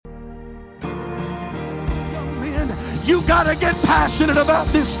You got to get passionate about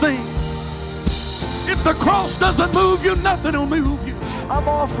this thing. If the cross doesn't move you, nothing will move you. I'm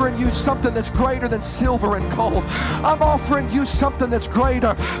offering you something that's greater than silver and gold. I'm offering you something that's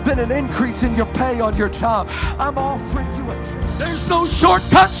greater than an increase in your pay on your job. I'm offering you There's no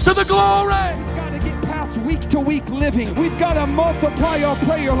shortcuts to the glory. We've got to get past week-to-week living. We've got to multiply our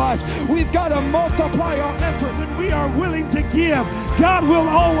prayer life. We've got to multiply our effort. When we are willing to give, God will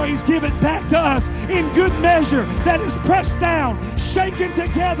always give it back to us in good measure that is pressed down, shaken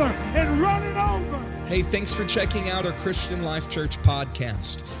together, and running over. Hey, thanks for checking out our Christian Life Church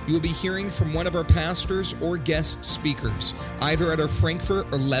podcast. You will be hearing from one of our pastors or guest speakers, either at our Frankfurt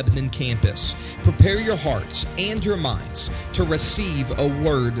or Lebanon campus. Prepare your hearts and your minds to receive a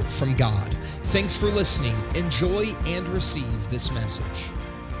word from God. Thanks for listening. Enjoy and receive this message.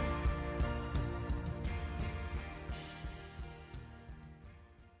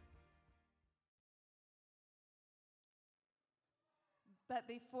 But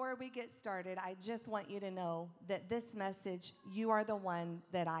before we get started, I just want you to know that this message, you are the one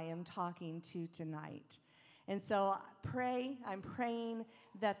that I am talking to tonight. And so I'm praying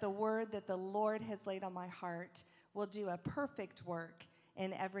that the word that the Lord has laid on my heart will do a perfect work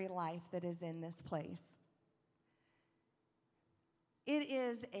in every life that is in this place. It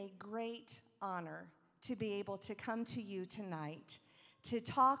is a great honor to be able to come to you tonight to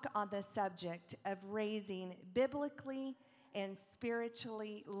talk on the subject of raising biblically and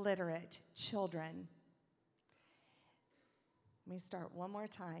spiritually literate children. Let me start one more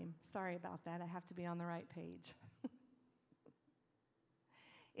time. Sorry about that. I have to be on the right page.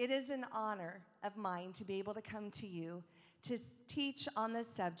 It is an honor of mine to be able to come to you to teach on the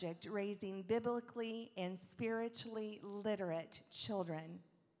subject, raising biblically and spiritually literate children.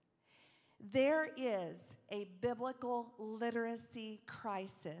 There is a biblical literacy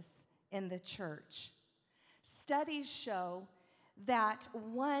crisis in the church. Studies show that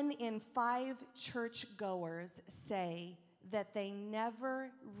 1 in 5 churchgoers say that they never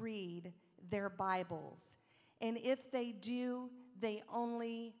read their Bibles. And if they do, they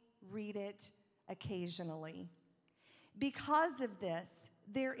only read it occasionally. Because of this,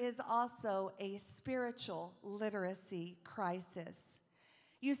 there is also a spiritual literacy crisis.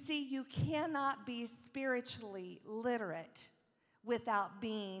 You see, you cannot be spiritually literate without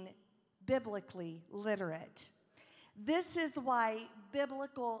being biblically literate. This is why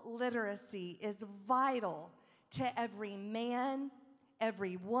biblical literacy is vital to every man,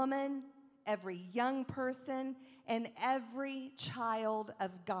 every woman, every young person, and every child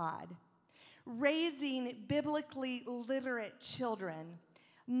of God. Raising biblically literate children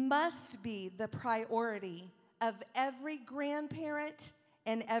must be the priority of every grandparent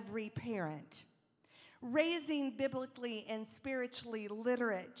and every parent. Raising biblically and spiritually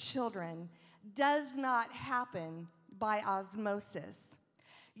literate children does not happen by osmosis.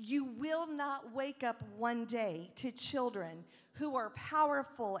 You will not wake up one day to children who are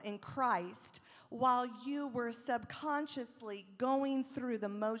powerful in Christ while you were subconsciously going through the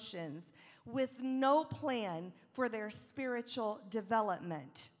motions with no plan for their spiritual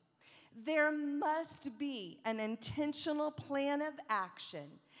development. There must be an intentional plan of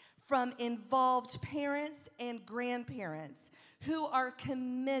action from involved parents and grandparents who are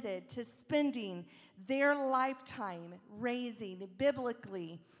committed to spending their lifetime raising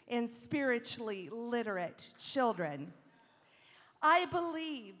biblically and spiritually literate children. I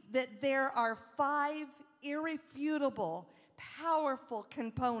believe that there are 5 irrefutable, powerful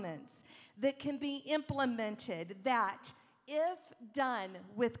components that can be implemented that, if done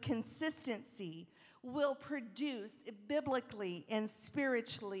with consistency, will produce biblically and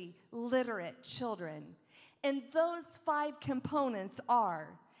spiritually literate children. And those 5 components are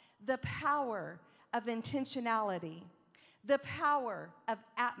the power of intentionality, the power of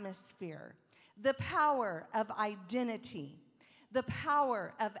atmosphere, the power of identity, the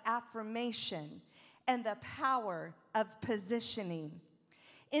power of affirmation, and the power of positioning.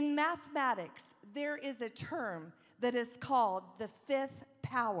 In mathematics, there is a term that is called the 5th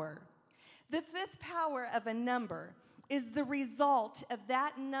power. The 5th power of a number is the result of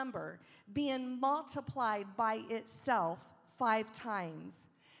that number being multiplied by itself 5 times.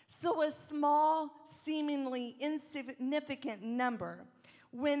 So a small, seemingly insignificant number,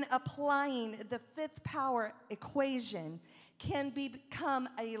 when applying the 5th power equation, can become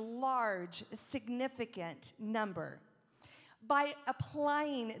a large, significant number. By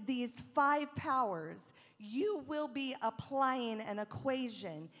applying these 5 powers, you will be applying an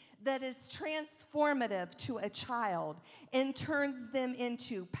equation that is transformative to a child and turns them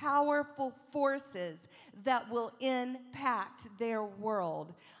into powerful forces that will impact their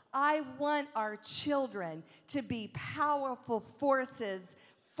world. I want our children to be powerful forces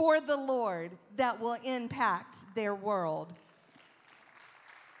for the Lord that will impact their world.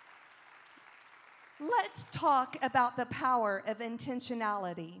 Let's talk about the power of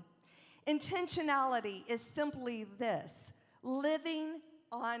intentionality. Intentionality is simply this: living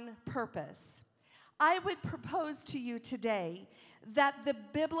on purpose. I would propose to you today that the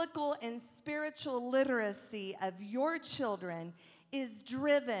biblical and spiritual literacy of your children is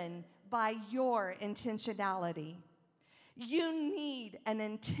driven by your intentionality. You need an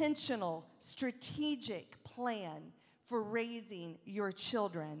intentional, strategic plan for raising your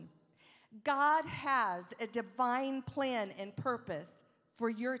children. God has a divine plan and purpose for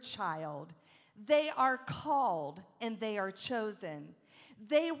your child. They are called and they are chosen.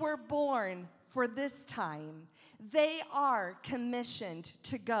 They were born for this time. They are commissioned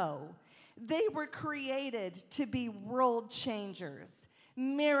to go. They were created to be world changers.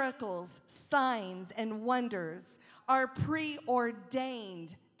 Miracles, signs, and wonders are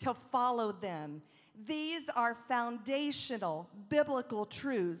preordained to follow them. These are foundational biblical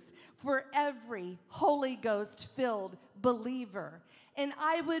truths for every Holy Ghost-filled believer. And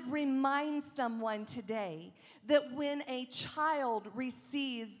I would remind someone today that when a child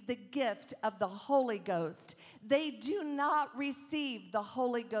receives the gift of the Holy Ghost, they do not receive the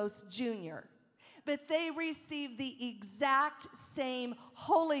Holy Ghost Junior, but they receive the exact same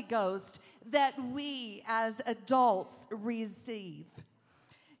Holy Ghost that we as adults receive.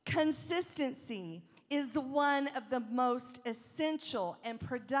 Consistency is one of the most essential and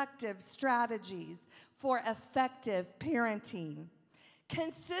productive strategies for effective parenting.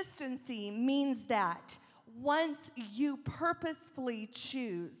 Consistency means that once you purposefully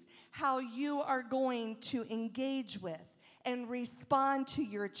choose how you are going to engage with and respond to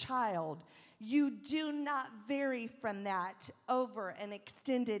your child, you do not vary from that over an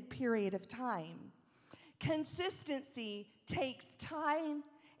extended period of time. Consistency takes time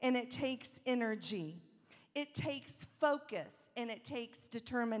and it takes energy. It takes focus and it takes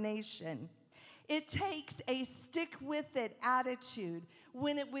determination. It takes a stick-with-it attitude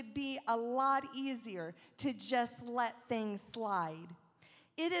when it would be a lot easier to just let things slide.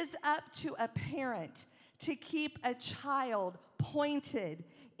 It is up to a parent to keep a child pointed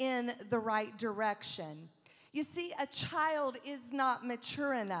in the right direction. You see, a child is not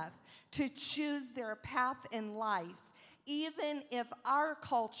mature enough to choose their path in life, even if our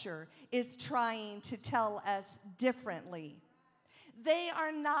culture is trying to tell us differently. They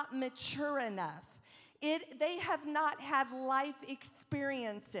are not mature enough. They have not had life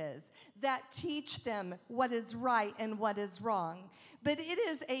experiences that teach them what is right and what is wrong. But it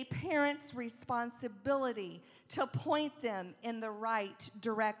is a parent's responsibility to point them in the right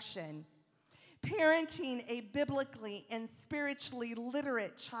direction. Parenting a biblically and spiritually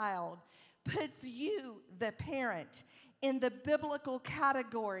literate child puts you, the parent, in the biblical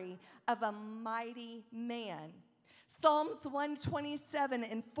category of a mighty man. Psalms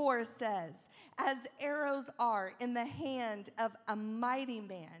 127:4 says, "As arrows are in the hand of a mighty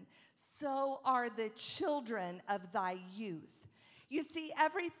man, so are the children of thy youth." You see,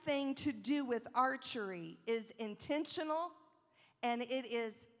 everything to do with archery is intentional and it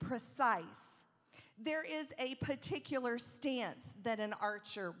is precise. There is a particular stance that an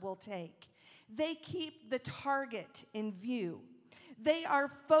archer will take. They keep the target in view. They are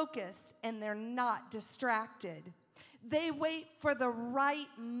focused and they're not distracted. They wait for the right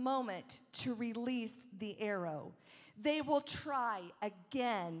moment to release the arrow. They will try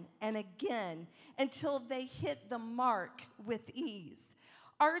again and again until they hit the mark with ease.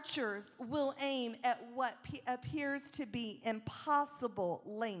 Archers will aim at what appears to be impossible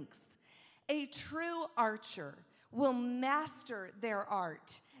lengths. A true archer will master their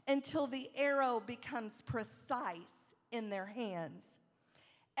art until the arrow becomes precise in their hands.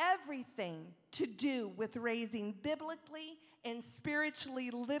 Everything to do with raising biblically and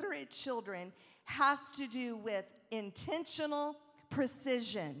spiritually literate children has to do with intentional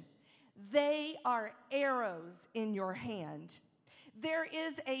precision. They are arrows in your hand. There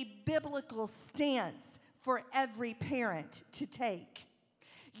is a biblical stance for every parent to take.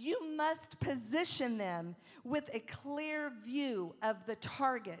 You must position them with a clear view of the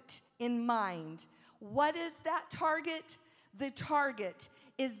target in mind. What is that target? The target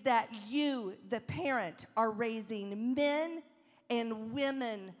is that you, the parent, are raising men and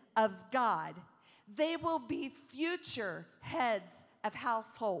women of God. They will be future heads of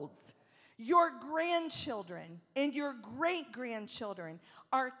households. Your grandchildren and your great-grandchildren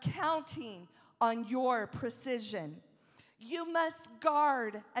are counting on your precision. You must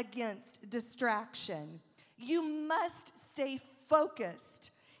guard against distraction. You must stay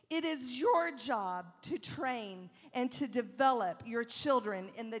focused. It is your job to train and to develop your children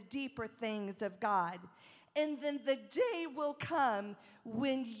in the deeper things of God. And then the day will come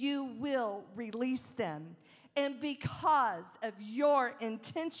when you will release them. And because of your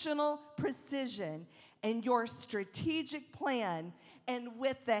intentional precision and your strategic plan, and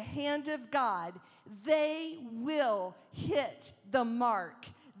with the hand of God, they will hit the mark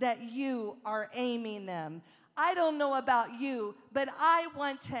that you are aiming them. I don't know about you, but I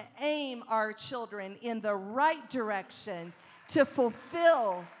want to aim our children in the right direction to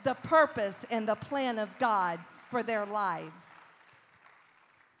fulfill the purpose and the plan of God for their lives.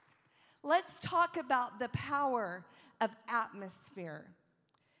 Let's talk about the power of atmosphere.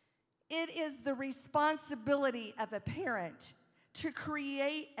 It is the responsibility of a parent to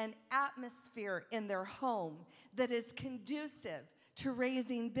create an atmosphere in their home that is conducive to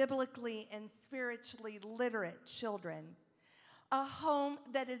raising biblically and spiritually literate children. A home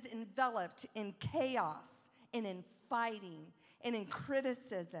that is enveloped in chaos and in fighting and in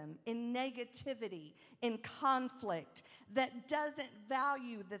criticism, in negativity, in conflict, that doesn't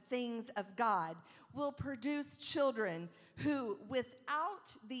value the things of God, will produce children who,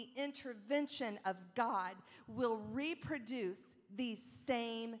 without the intervention of God, will reproduce the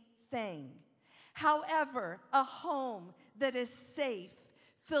same thing. However, a home that is safe,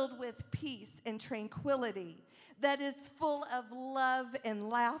 filled with peace and tranquility, that is full of love and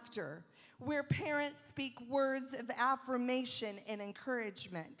laughter, where parents speak words of affirmation and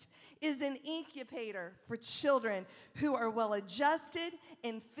encouragement, is an incubator for children who are well adjusted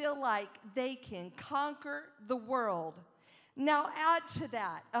and feel like they can conquer the world. Now add to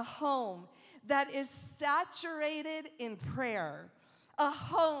that a home that is saturated in prayer, a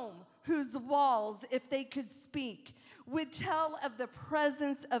home whose walls, if they could speak, would tell of the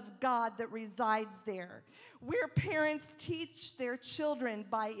presence of God that resides there, where parents teach their children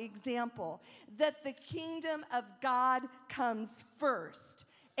by example that the kingdom of God comes first,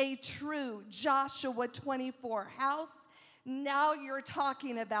 a true Joshua 24 house. Now you're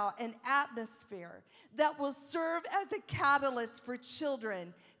talking about an atmosphere that will serve as a catalyst for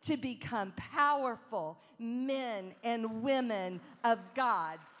children to become powerful men and women of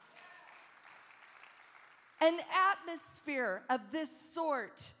God. An atmosphere of this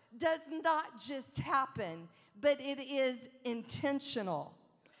sort does not just happen, but it is intentional.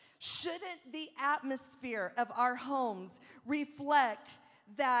 Shouldn't the atmosphere of our homes reflect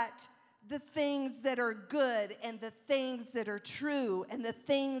that the things that are good and the things that are true and the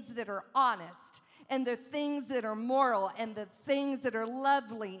things that are honest and the things that are moral and the things that are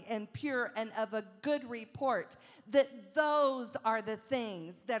lovely and pure and of a good report, that those are the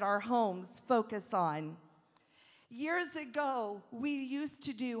things that our homes focus on? Years ago, we used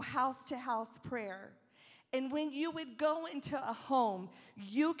to do house-to-house prayer. And when you would go into a home,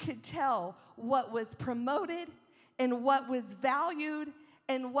 you could tell what was promoted and what was valued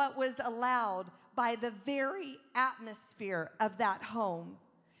and what was allowed by the very atmosphere of that home.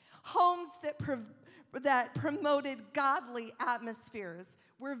 Homes that promoted godly atmospheres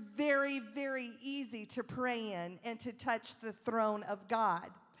were very, very easy to pray in and to touch the throne of God.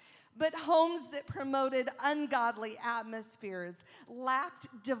 But homes that promoted ungodly atmospheres lacked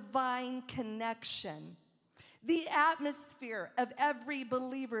divine connection. The atmosphere of every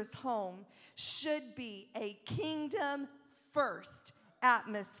believer's home should be a kingdom-first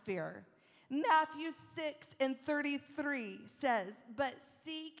atmosphere. Matthew 6:33 says, "But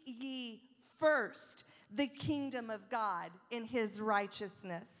seek ye first the kingdom of God and his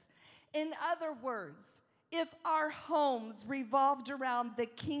righteousness." In other words, if our homes revolved around the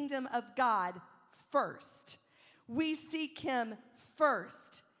kingdom of God first, we seek him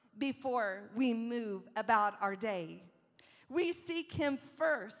first before we move about our day. We seek him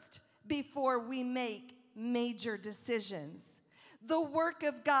first before we make major decisions. The work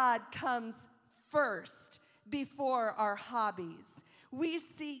of God comes first before our hobbies. We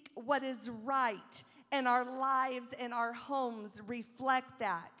seek what is right, and our lives and our homes reflect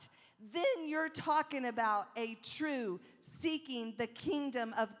that. Then you're talking about a true seeking the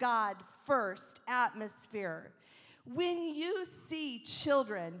kingdom of God first atmosphere. When you see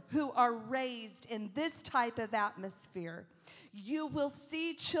children who are raised in this type of atmosphere, you will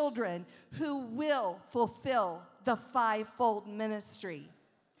see children who will fulfill the fivefold ministry.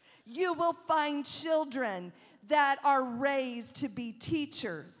 You will find children that are raised to be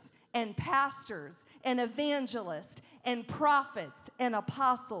teachers and pastors and evangelists and prophets and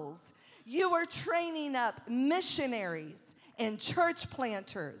apostles. You are training up missionaries and church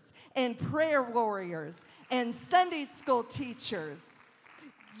planters and prayer warriors and Sunday school teachers.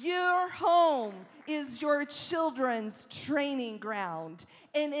 Your home is your children's training ground.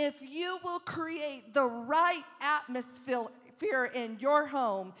 And if you will create the right atmosphere in your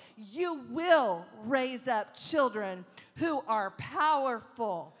home, you will raise up children who are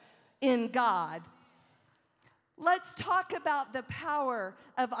powerful in God. Let's talk about the power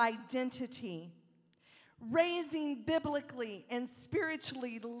of identity. Raising biblically and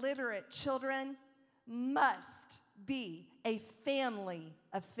spiritually literate children must be a family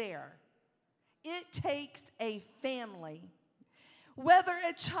affair. It takes a family. Whether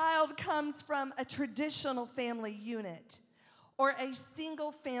a child comes from a traditional family unit or a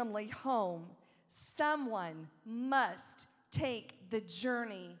single family home, someone must take the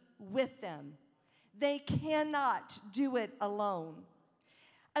journey with them. They cannot do it alone.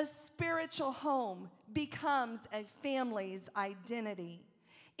 A spiritual home becomes a family's identity.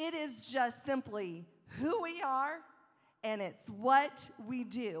 It is just simply who we are, and it's what we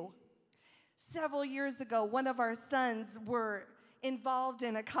do. Several years ago, one of our sons were involved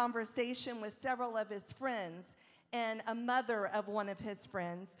in a conversation with several of his friends and a mother of one of his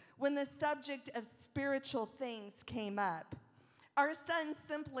friends when the subject of spiritual things came up. Our son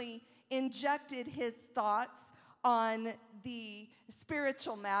simply injected his thoughts on the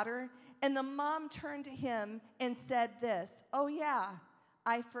spiritual matter, and the mom turned to him and said this, "Oh yeah,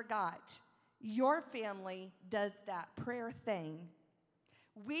 I forgot. Your family does that prayer thing."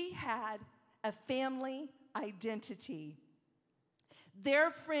 We had a family identity.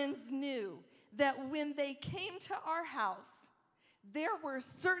 Their friends knew that when they came to our house, there were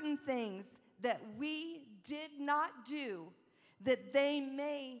certain things that we did not do that they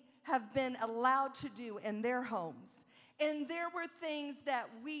may have been allowed to do in their homes. And there were things that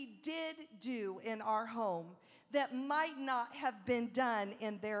we did do in our home that might not have been done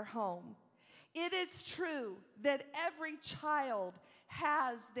in their home. It is true that every child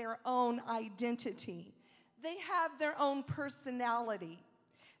has their own identity. They have their own personality.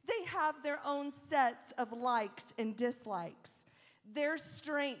 They have their own sets of likes and dislikes. Their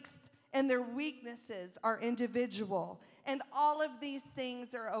strengths and their weaknesses are individual, and all of these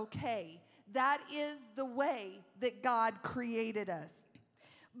things are okay. That is the way that God created us.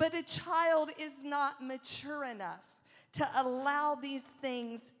 But a child is not mature enough to allow these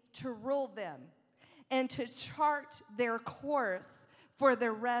things to rule them and to chart their course for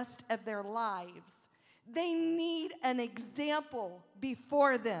the rest of their lives. They need an example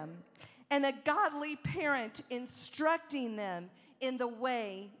before them and a godly parent instructing them in the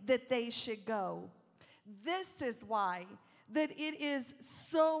way that they should go. This is why that it is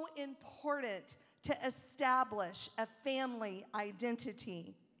so important to establish a family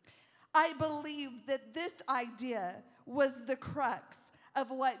identity. I believe that this idea was the crux of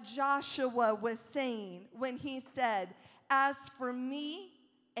what Joshua was saying when he said, "As for me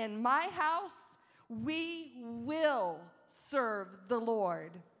and my house, we will serve the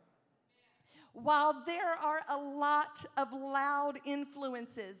Lord." While there are a lot of loud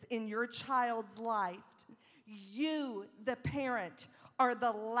influences in your child's life, you, the parent, are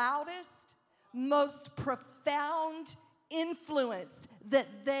the loudest, most profound influence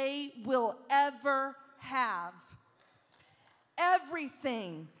that they will ever have.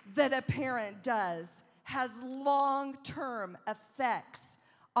 Everything that a parent does has long-term effects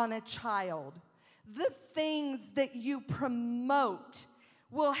on a child. The things that you promote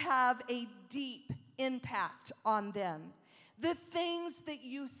will have a deep impact on them. The things that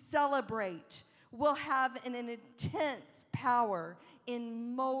you celebrate will have an intense power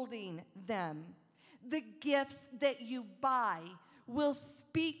in molding them. The gifts that you buy will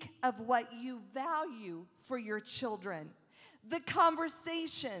speak of what you value for your children. The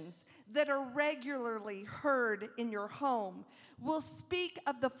conversations that are regularly heard in your home will speak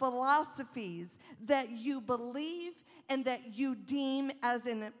of the philosophies that you believe and that you deem as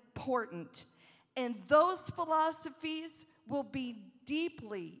important. And those philosophies will be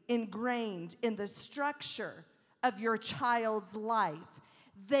deeply ingrained in the structure of your child's life.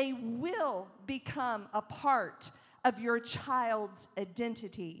 They will become a part of your child's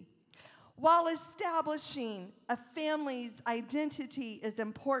identity. While establishing a family's identity is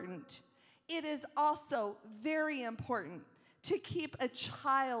important, it is also very important to keep a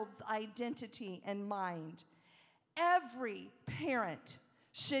child's identity in mind. Every parent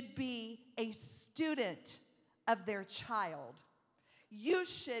should be a student of their child. You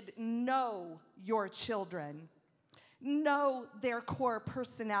should know your children, know their core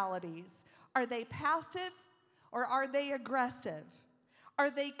personalities. Are they passive or are they aggressive? Are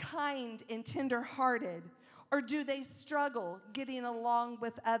they kind and tender-hearted, or do they struggle getting along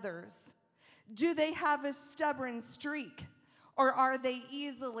with others? Do they have a stubborn streak, or are they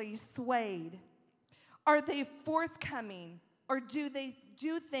easily swayed? Are they forthcoming, or do they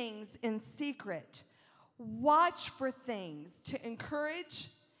do things in secret? Watch for things to encourage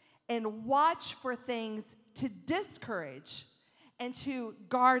and watch for things to discourage and to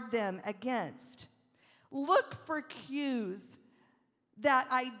guard them against. Look for cues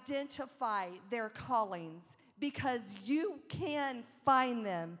that identify their callings, because you can find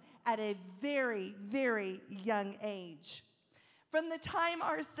them at a very, very young age. From the time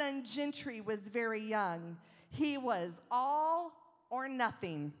our son Gentry was very young, he was all or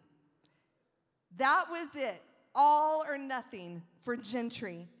nothing. That was it, all or nothing for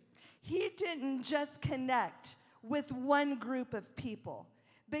Gentry. He didn't just connect with one group of people,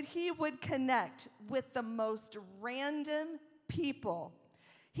 but he would connect with the most random people.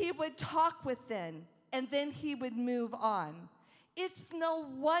 He would talk with them, and then he would move on. It's no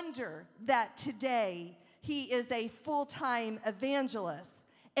wonder that today he is a full-time evangelist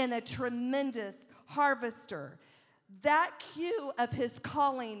and a tremendous harvester. That cue of his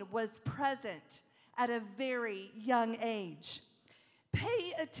calling was present at a very young age.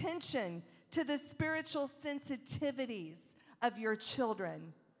 Pay attention to the spiritual sensitivities of your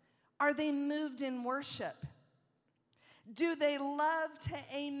children. Are they moved in worship? Do they love to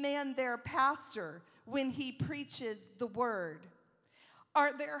amen their pastor when he preaches the word?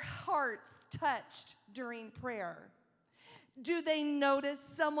 Are their hearts touched during prayer? Do they notice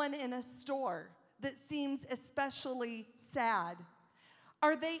someone in a store that seems especially sad?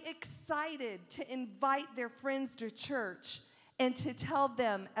 Are they excited to invite their friends to church and to tell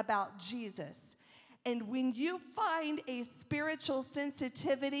them about Jesus? And when you find a spiritual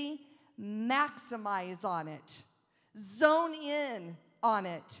sensitivity, maximize on it. Zone in on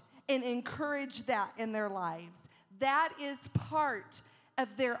it and encourage that in their lives. That is part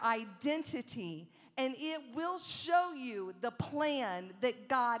of their identity, and it will show you the plan that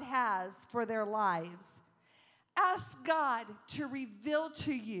God has for their lives. Ask God to reveal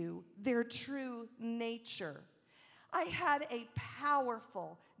to you their true nature. I had a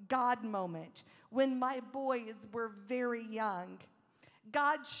powerful God moment when my boys were very young.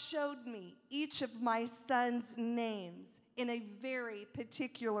 God showed me each of my sons' names in a very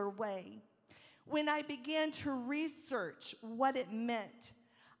particular way. When I began to research what it meant,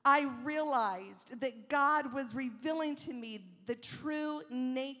 I realized that God was revealing to me the true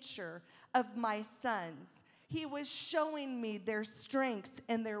nature of my sons. He was showing me their strengths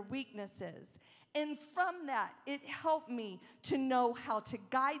and their weaknesses. And from that, it helped me to know how to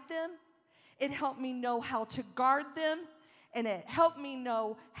guide them. It helped me know how to guard them. And it helped me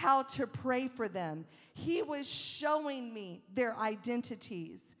know how to pray for them. He was showing me their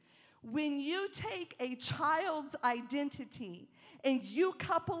identities. When you take a child's identity and you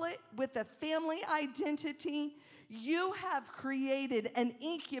couple it with a family identity, you have created an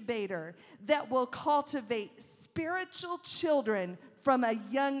incubator that will cultivate spiritual children from a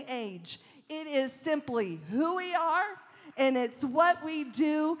young age. It is simply who we are, and it's what we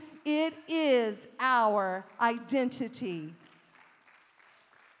do. It is our identity.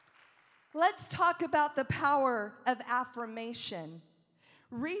 Let's talk about the power of affirmation.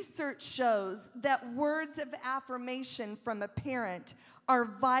 Research shows that words of affirmation from a parent are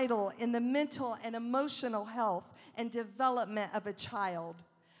vital in the mental and emotional health and development of a child.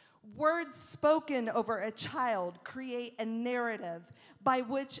 Words spoken over a child create a narrative by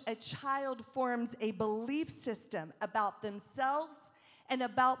which a child forms a belief system about themselves and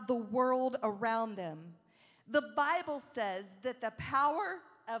about the world around them. The Bible says that the power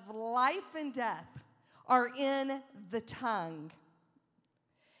of life and death are in the tongue.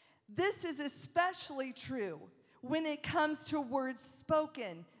 This is especially true when it comes to words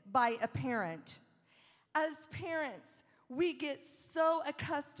spoken by a parent. As parents, we get so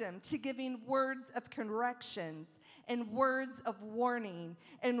accustomed to giving words of corrections and words of warning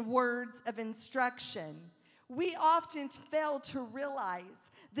and words of instruction. We often fail to realize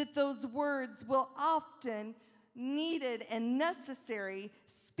that those words will often needed and necessary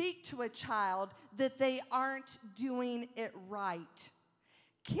speak to a child that they aren't doing it right.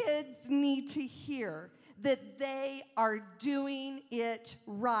 Kids need to hear that they are doing it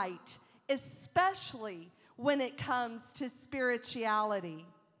right, especially when it comes to spirituality.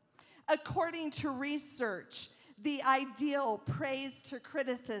 According to research, the ideal praise to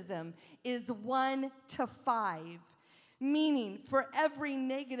criticism is 1 to 5. Meaning, for every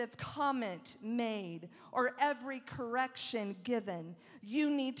negative comment made or every correction given, you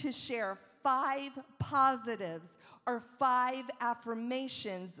need to share 5 positives or 5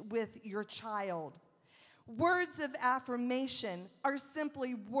 affirmations with your child. Words of affirmation are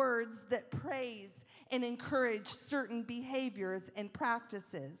simply words that praise and encourage certain behaviors and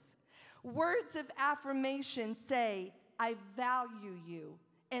practices. Words of affirmation say, I value you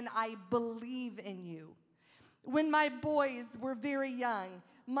and I believe in you. When my boys were very young,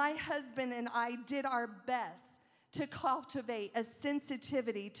 my husband and I did our best to cultivate a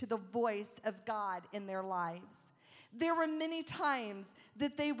sensitivity to the voice of God in their lives. There were many times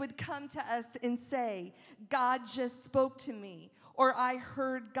that they would come to us and say, God just spoke to me, or I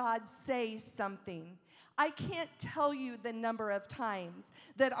heard God say something. I can't tell you the number of times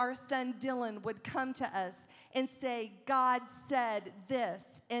that our son Dylan would come to us and say, God said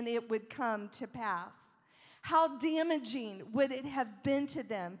this, and it would come to pass. How damaging would it have been to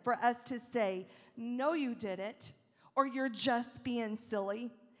them for us to say, no, you didn't, or you're just being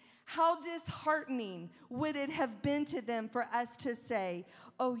silly? How disheartening would it have been to them for us to say,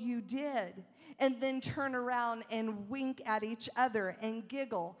 oh, you did, and then turn around and wink at each other and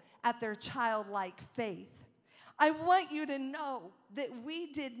giggle at their childlike faith? I want you to know that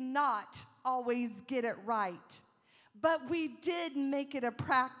we did not always get it right, but we did make it a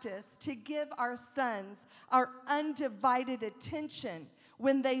practice to give our sons our undivided attention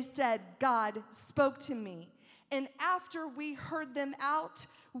when they said, God spoke to me. And after we heard them out,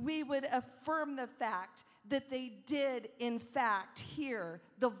 we would affirm the fact that they did, in fact, hear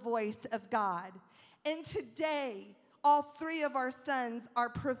the voice of God. And today, all three of our sons are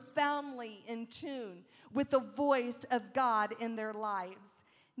profoundly in tune with the voice of God in their lives.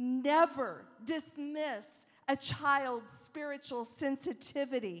 Never dismiss a child's spiritual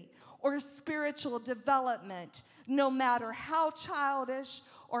sensitivity or spiritual development, no matter how childish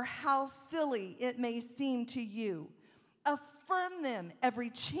or how silly it may seem to you. Affirm them every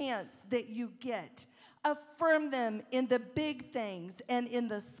chance that you get. Affirm them in the big things and in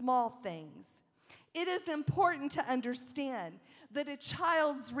the small things. It is important to understand that a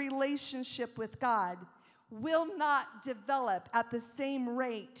child's relationship with God will not develop at the same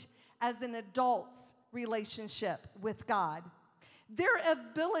rate as an adult's relationship with God. Their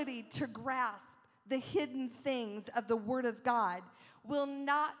ability to grasp the hidden things of the Word of God will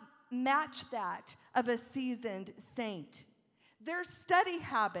not match that of a seasoned saint. Their study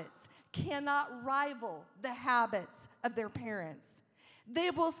habits cannot rival the habits of their parents. They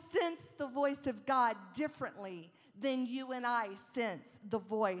will sense the voice of God differently than you and I sense the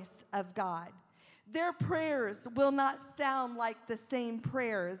voice of God. Their prayers will not sound like the same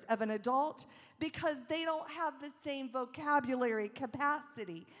prayers of an adult because they don't have the same vocabulary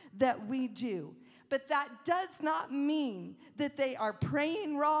capacity that we do. But that does not mean that they are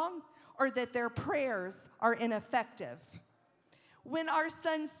praying wrong or that their prayers are ineffective. When our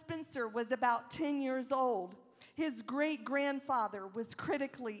son Spencer was about 10 years old, his great-grandfather was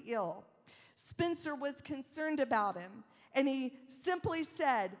critically ill. Spencer was concerned about him, and he simply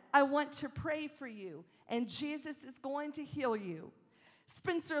said, I want to pray for you, and Jesus is going to heal you.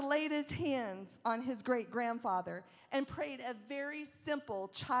 Spencer laid his hands on his great-grandfather and prayed a very simple,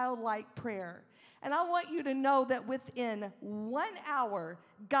 childlike prayer. And I want you to know that within 1 hour,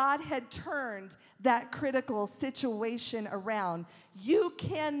 God had turned that critical situation around. You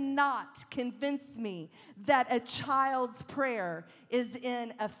cannot convince me that a child's prayer is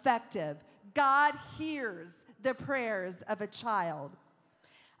ineffective. God hears the prayers of a child.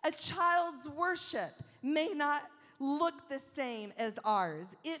 A child's worship may not look the same as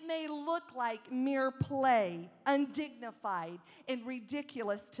ours. It may look like mere play, undignified, and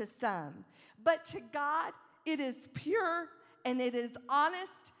ridiculous to some. But to God, it is pure, and it is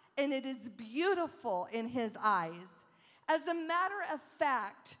honest, and it is beautiful in His eyes. As a matter of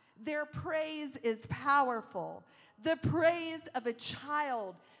fact, their praise is powerful. The praise of a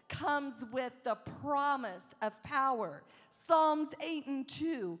child comes with the promise of power. Psalms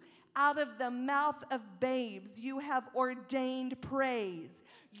 8:2, out of the mouth of babes you have ordained praise.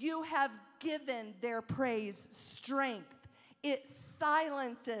 You have given their praise strength. It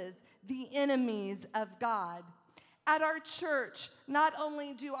silences the enemies of God. At our church, not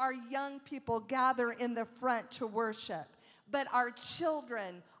only do our young people gather in the front to worship, but our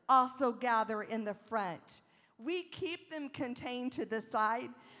children also gather in the front. We keep them contained to the side,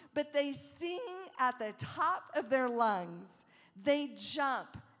 but they sing at the top of their lungs. They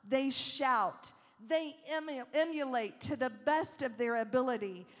jump, they shout, they emulate to the best of their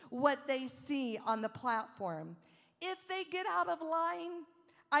ability what they see on the platform. If they get out of line,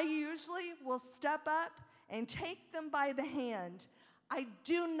 I usually will step up and take them by the hand. I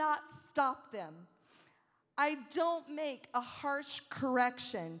do not stop them. I don't make a harsh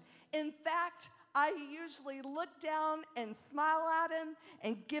correction. In fact, I usually look down and smile at him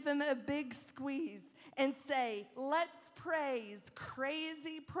and give him a big squeeze and say, let's praise,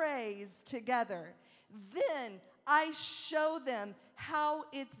 crazy praise together. Then I show them how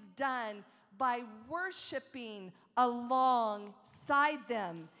it's done by worshiping alongside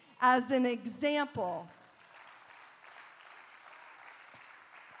them as an example.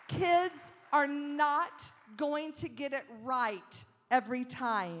 Kids are not going to get it right every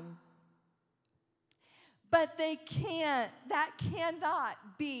time. But that cannot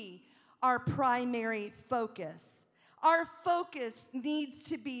be our primary focus. Our focus needs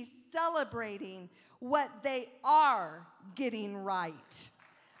to be celebrating what they are getting right.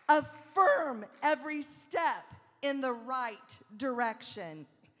 Affirm every step in the right direction.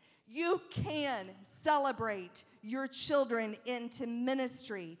 You can celebrate your children into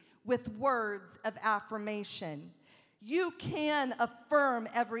ministry with words of affirmation. You can affirm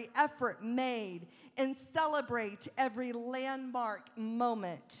every effort made and celebrate every landmark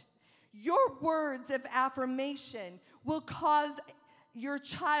moment. Your words of affirmation will cause your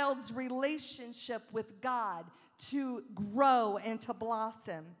child's relationship with God to grow and to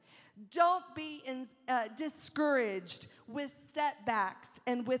blossom. Don't be discouraged with setbacks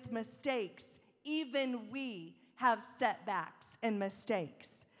and with mistakes. Even we have setbacks and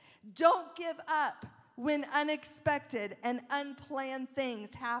mistakes. Don't give up when unexpected and unplanned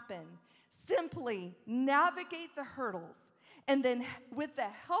things happen. Simply navigate the hurdles, and then with the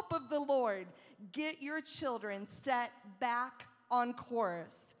help of the Lord, get your children set back on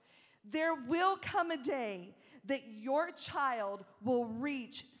course. There will come a day that your child will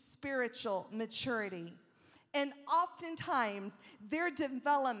reach spiritual maturity. And oftentimes, their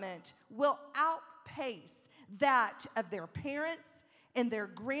development will outpace that of their parents and their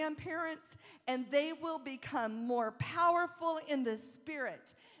grandparents, and they will become more powerful in the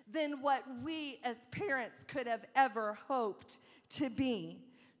spirit than what we as parents could have ever hoped to be.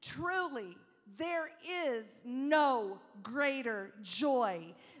 Truly, there is no greater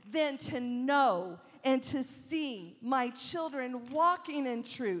joy than to know and to see my children walking in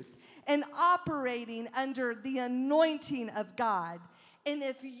truth and operating under the anointing of God. And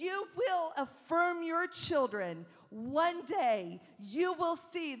if you will affirm your children, one day you will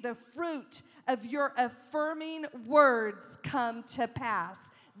see the fruit of your affirming words come to pass.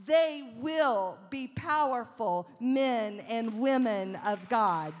 They will be powerful men and women of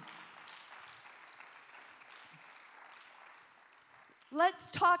God.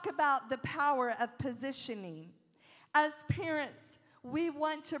 Let's talk about the power of positioning. As parents, we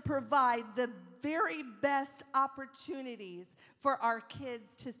want to provide the very best opportunities for our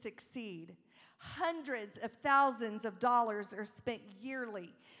kids to succeed. Hundreds of thousands of dollars are spent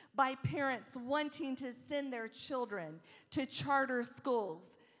yearly by parents wanting to send their children to charter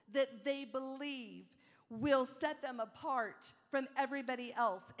schools that they believe will set them apart from everybody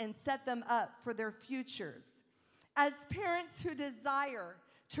else and set them up for their futures. As parents who desire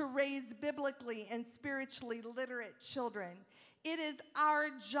to raise biblically and spiritually literate children, it is our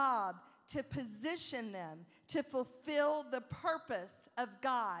job to position them to fulfill the purpose of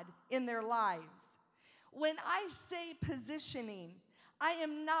God in their lives. When I say positioning, I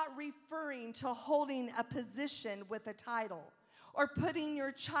am not referring to holding a position with a title or putting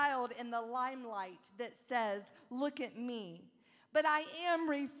your child in the limelight that says, "Look at me." But I am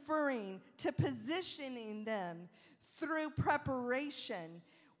referring to positioning them through preparation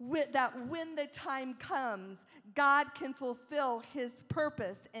that when the time comes, God can fulfill his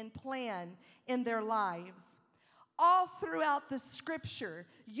purpose and plan in their lives. All throughout the scripture,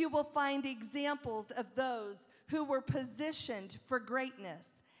 you will find examples of those who were positioned for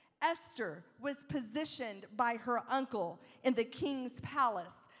greatness. Esther was positioned by her uncle in the king's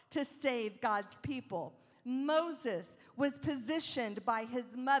palace to save God's people. Moses was positioned by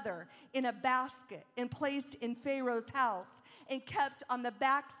his mother in a basket and placed in Pharaoh's house and kept on the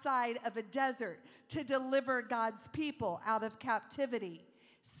backside of a desert to deliver God's people out of captivity.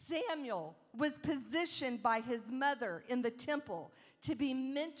 Samuel was positioned by his mother in the temple to be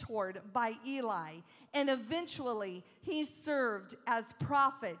mentored by Eli, and eventually he served as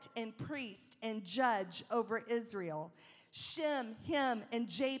prophet and priest and judge over Israel. Shem, Ham, and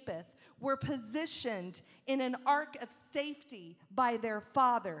Japheth were positioned in an ark of safety by their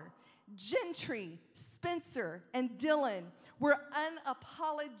father. Gentry, Spencer, and Dylan were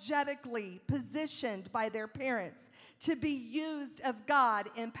unapologetically positioned by their parents to be used of God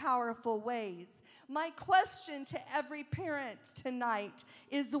in powerful ways. My question to every parent tonight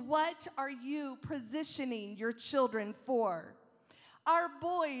is, what are you positioning your children for? Our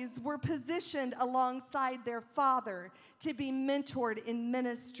boys were positioned alongside their father to be mentored in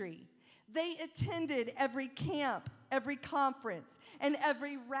ministry. They attended every camp, every conference, and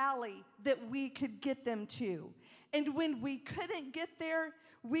every rally that we could get them to. And when we couldn't get there,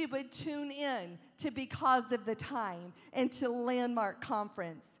 We would tune in to Because of the Time and to Landmark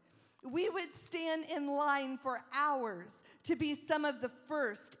Conference. We would stand in line for hours to be some of the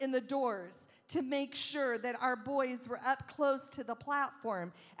first in the doors to make sure that our boys were up close to the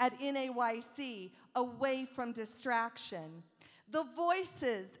platform at NAYC, away from distraction. The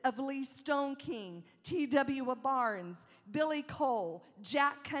voices of Lee Stone King, T.W. Barnes, Billy Cole,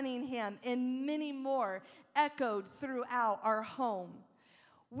 Jack Cunningham, and many more echoed throughout our home.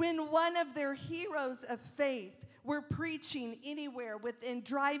 When one of their heroes of faith were preaching anywhere within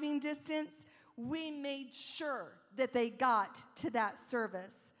driving distance, we made sure that they got to that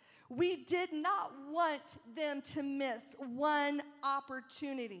service. We did not want them to miss one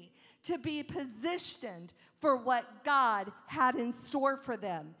opportunity to be positioned for what God had in store for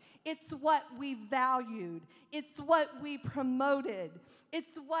them. It's what we valued. It's what we promoted.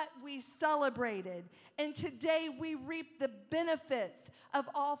 It's what we celebrated. And today we reap the benefits of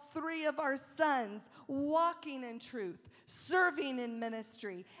all three of our sons walking in truth, serving in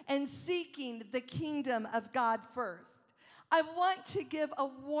ministry, and seeking the kingdom of God first. I want to give a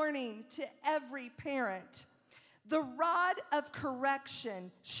warning to every parent. The rod of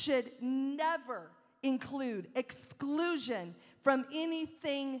correction should never include exclusion from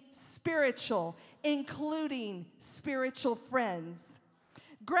anything spiritual, including spiritual friends.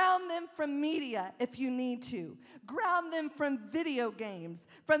 Ground them from media if you need to. Ground them from video games,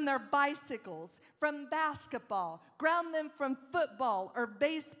 from their bicycles, from basketball. Ground them from football or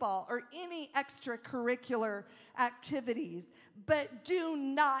baseball or any extracurricular activities. But do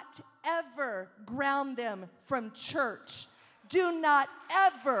not ever ground them from church. Do not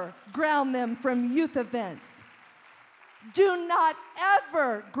ever ground them from youth events. Do not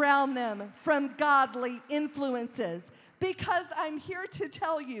ever ground them from godly influences. Because I'm here to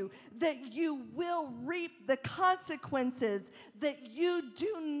tell you that you will reap the consequences that you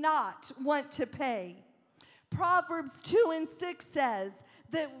do not want to pay. Proverbs 2:6 says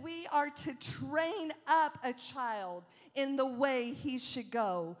that we are to train up a child in the way he should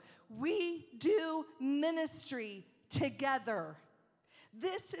go. We do ministry together.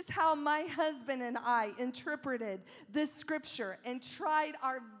 This is how my husband and I interpreted this scripture and tried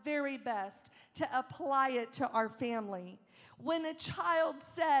our very best to apply it to our family. When a child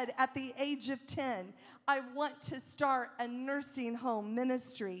said at the age of 10, I want to start a nursing home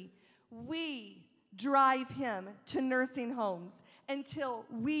ministry, we drive him to nursing homes until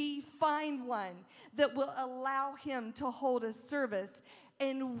we find one that will allow him to hold a service,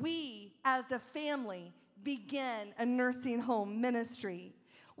 and we as a family begin a nursing home ministry.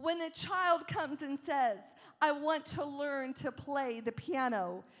 When a child comes and says, I want to learn to play the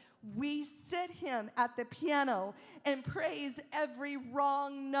piano, we sit him at the piano and praise every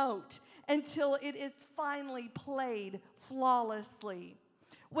wrong note until it is finally played flawlessly.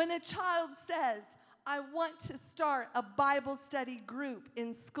 When a child says, I want to start a Bible study group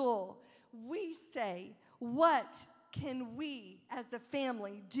in school, we say, what can we as a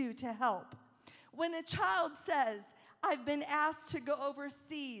family do to help? When a child says, I've been asked to go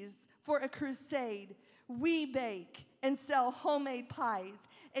overseas for a crusade, we bake and sell homemade pies,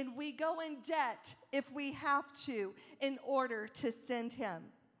 and we go in debt if we have to in order to send him.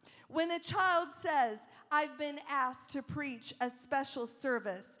 When a child says, I've been asked to preach a special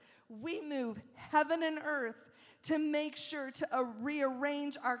service, we move heaven and earth to make sure to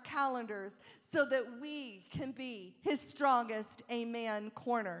rearrange our calendars so that we can be his strongest amen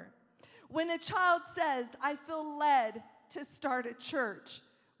corner. When a child says, I feel led to start a church,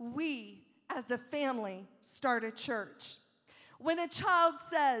 we as a family start a church. When a child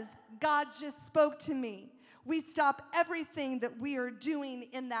says, God just spoke to me, we stop everything that we are doing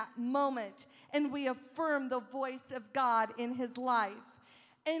in that moment and we affirm the voice of God in his life.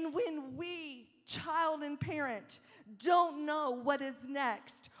 And when we, child and parent, don't know what is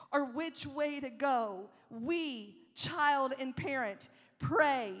next or which way to go, we, child and parent,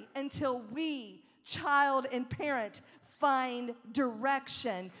 pray until we, child and parent, find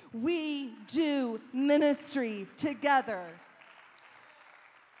direction. We do ministry together.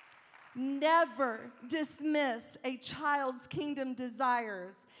 Never dismiss a child's kingdom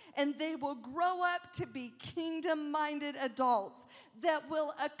desires, and they will grow up to be kingdom-minded adults that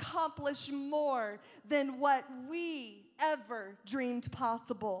will accomplish more than what we ever dreamed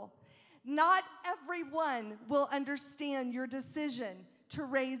possible. Not everyone will understand your decision to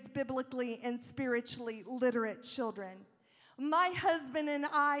raise biblically and spiritually literate children. My husband and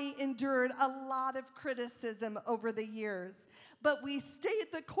I endured a lot of criticism over the years, but we stayed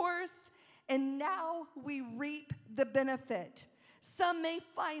the course, and now we reap the benefit. Some may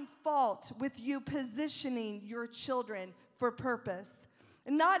find fault with you positioning your children for purpose.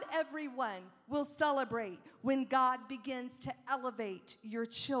 Not everyone will celebrate when God begins to elevate your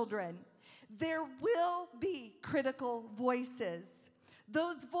children. There will be critical voices.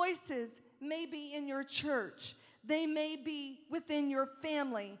 Those voices may be in your church. They may be within your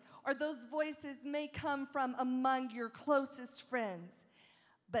family, or those voices may come from among your closest friends.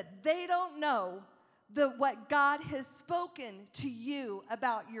 But they don't know what God has spoken to you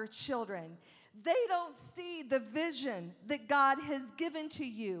about your children. They don't see the vision that God has given to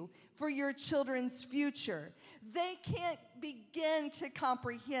you for your children's future. They can't begin to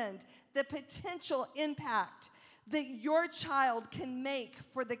comprehend the potential impact that your child can make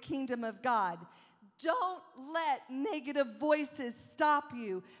for the kingdom of God. Don't let negative voices stop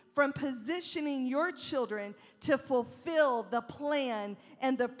you from positioning your children to fulfill the plan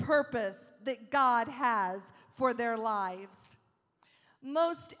and the purpose that God has for their lives.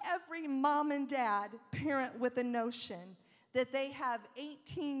 Most every mom and dad parent with a notion that they have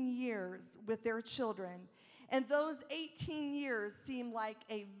 18 years with their children, and those 18 years seem like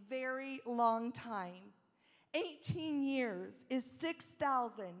a very long time. 18 years is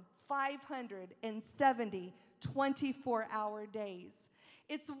 6,570 24-hour days.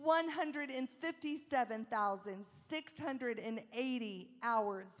 It's 157,680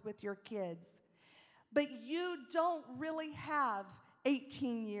 hours with your kids. But you don't really have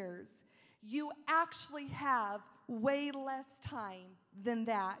 18 years. You actually have way less time than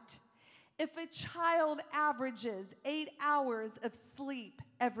that. If a child averages 8 hours of sleep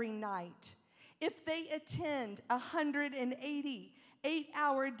every night, if they attend 180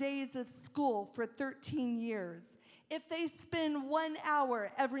 8-hour days of school for 13 years, if they spend 1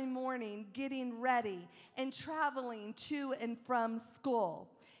 hour every morning getting ready and traveling to and from school,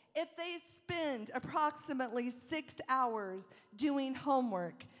 if they spend approximately 6 hours doing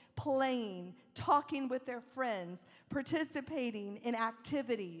homework, playing, talking with their friends, participating in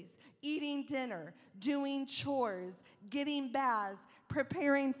activities, eating dinner, doing chores, getting baths,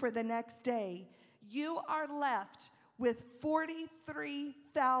 preparing for the next day, you are left with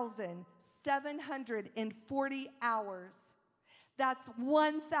 43,740 hours. That's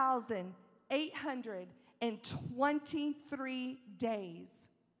 1,823 days.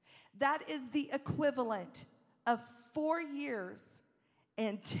 That is the equivalent of 4 years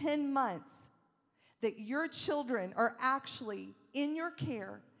and 10 months that your children are actually in your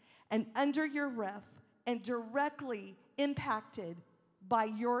care and under your roof and directly impacted by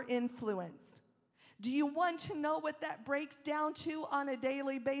your influence. Do you want to know what that breaks down to on a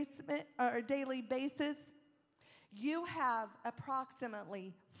daily basis? You have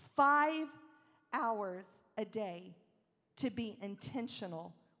approximately 5 hours a day to be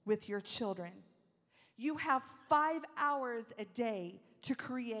intentional with your children. You have 5 hours a day to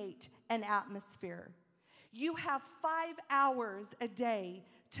create an atmosphere. You have 5 hours a day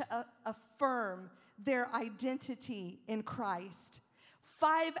to affirm their identity in Christ.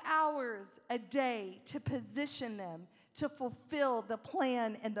 5 hours a day to position them to fulfill the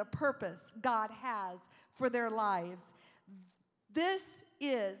plan and the purpose God has for their lives. This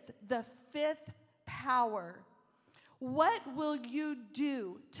is the fifth power. What will you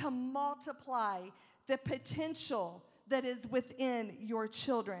do to multiply the potential that is within your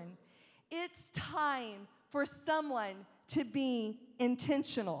children? It's time for someone to be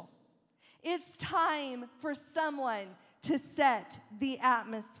intentional. It's time for someone to set the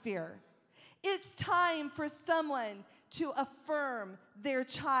atmosphere. It's time for someone to affirm their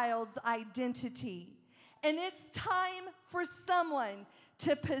child's identity. And it's time for someone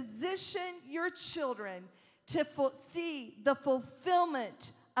to position your children to see the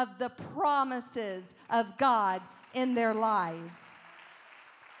fulfillment of the promises of God in their lives.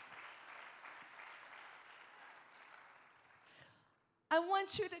 I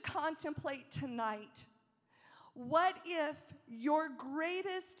want you to contemplate tonight, what if your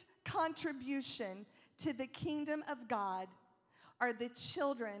greatest contribution to the kingdom of God are the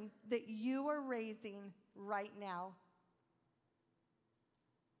children that you are raising right now?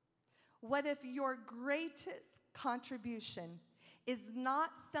 What if your greatest contribution is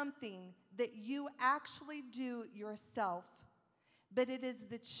not something that you actually do yourself, but it is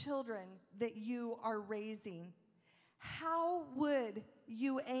the children that you are raising? How would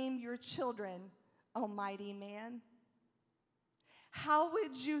you aim your children, Almighty Man? How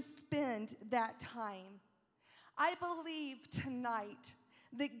would you spend that time? I believe tonight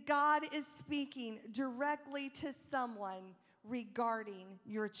that God is speaking directly to someone regarding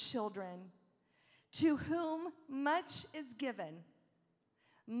your children. To whom much is given,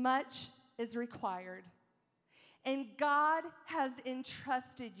 much is required. And God has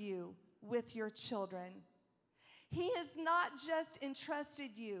entrusted you with your children. He has not just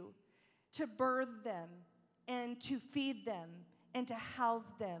entrusted you to birth them and to feed them and to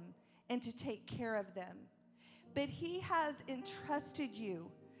house them and to take care of them, but He has entrusted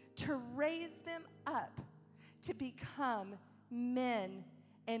you to raise them up to become men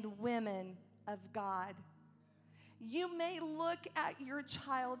and women of God. You may look at your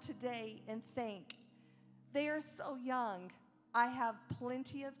child today and think, they are so young, I have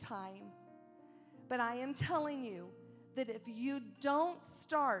plenty of time. But I am telling you that if you don't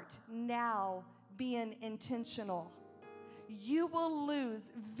start now being intentional, you will lose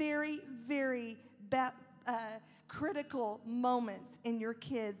very, very critical moments in your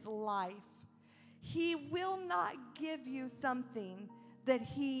kid's life. He will not give you something that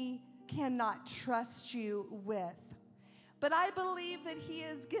He cannot trust you with. But I believe that He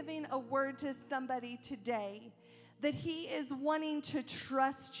is giving a word to somebody today that He is wanting to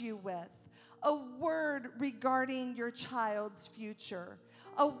trust you with. A word regarding your child's future.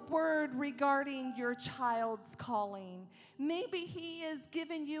 A word regarding your child's calling. Maybe He is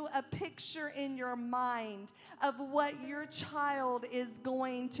giving you a picture in your mind of what your child is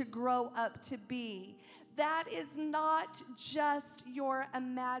going to grow up to be. That is not just your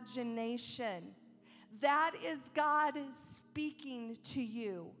imagination. That is God speaking to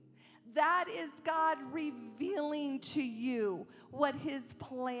you. That is God revealing to you what His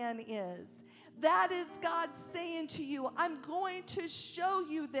plan is. That is God saying to you, I'm going to show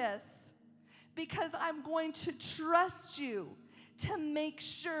you this because I'm going to trust you to make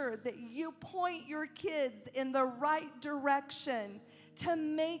sure that you point your kids in the right direction, to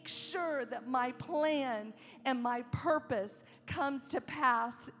make sure that my plan and my purpose comes to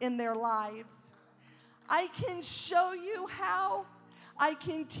pass in their lives. I can show you how. I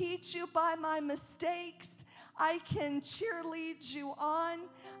can teach you by my mistakes. I can cheerlead you on.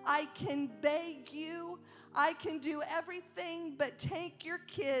 I can beg you. I can do everything but take your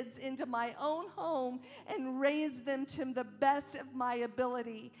kids into my own home and raise them to the best of my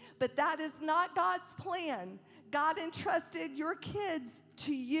ability. But that is not God's plan. God entrusted your kids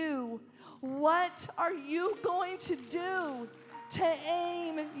to you. What are you going to do to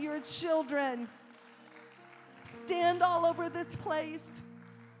aim your children? Stand all over this place.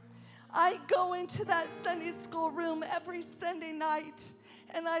 I go into that Sunday school room every Sunday night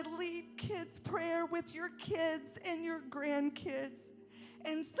and I lead kids' prayer with your kids and your grandkids.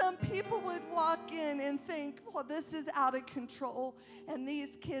 And some people would walk in and think, well, this is out of control and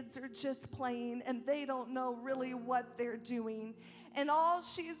these kids are just playing and they don't know really what they're doing. And all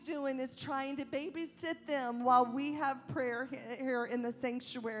she's doing is trying to babysit them while we have prayer here in the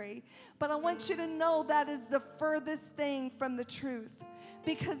sanctuary. But I want you to know that is the furthest thing from the truth.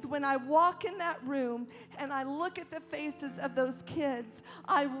 Because when I walk in that room and I look at the faces of those kids,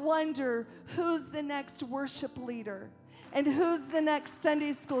 I wonder who's the next worship leader and who's the next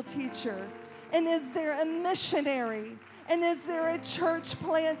Sunday school teacher. And is there a missionary? And is there a church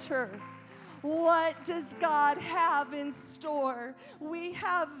planter? What does God have in store? We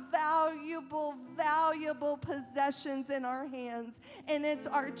have valuable, valuable possessions in our hands, and it's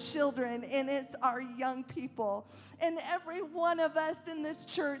our children, and it's our young people. And every one of us in this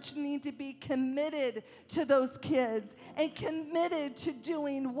church need to be committed to those kids and committed to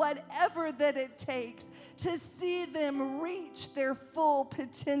doing whatever that it takes to see them reach their full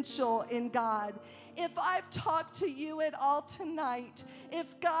potential in God. If I've talked to you at all tonight,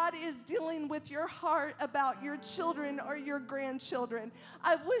 if God is dealing with your heart about your children or your grandchildren,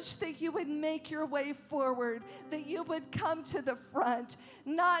 I wish that you would make your way forward, that you would come to the front,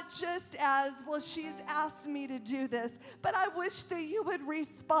 not just as, well, she's asked me to do this, but I wish that you would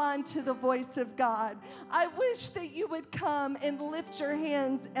respond to the voice of God. I wish that you would come and lift your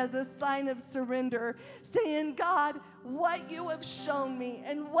hands as a sign of surrender, saying, God, what you have shown me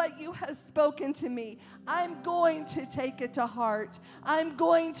and what you have spoken to me, I'm going to take it to heart. I'm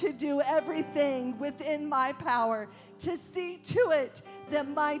going to do everything within my power to see to it that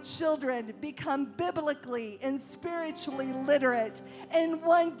my children become biblically and spiritually literate and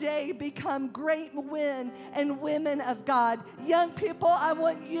one day become great men and women of God. Young people, I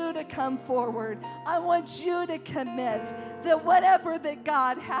want you to come forward. I want you to commit that whatever that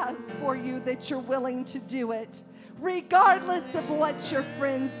God has for you, that you're willing to do it. Regardless of what your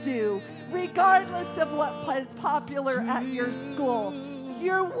friends do, regardless of what is popular at your school,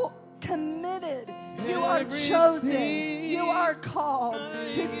 you're committed, you are chosen, you are called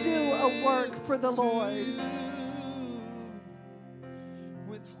to do a work for the Lord.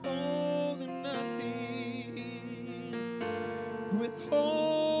 Withholding nothing,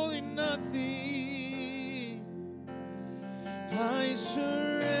 withholding nothing, I surrender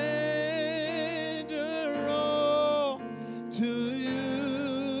all.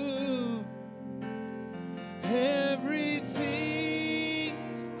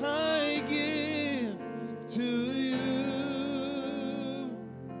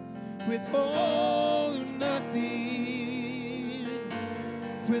 withholding nothing,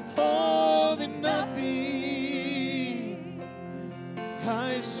 withholding nothing.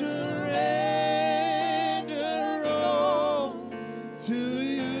 I surrender all to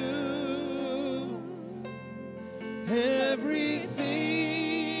you. Everything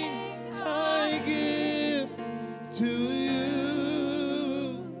I give to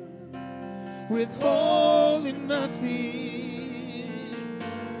you, withholding nothing,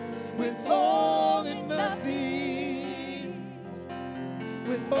 withholding nothing,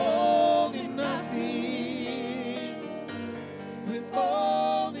 withholding nothing, withholding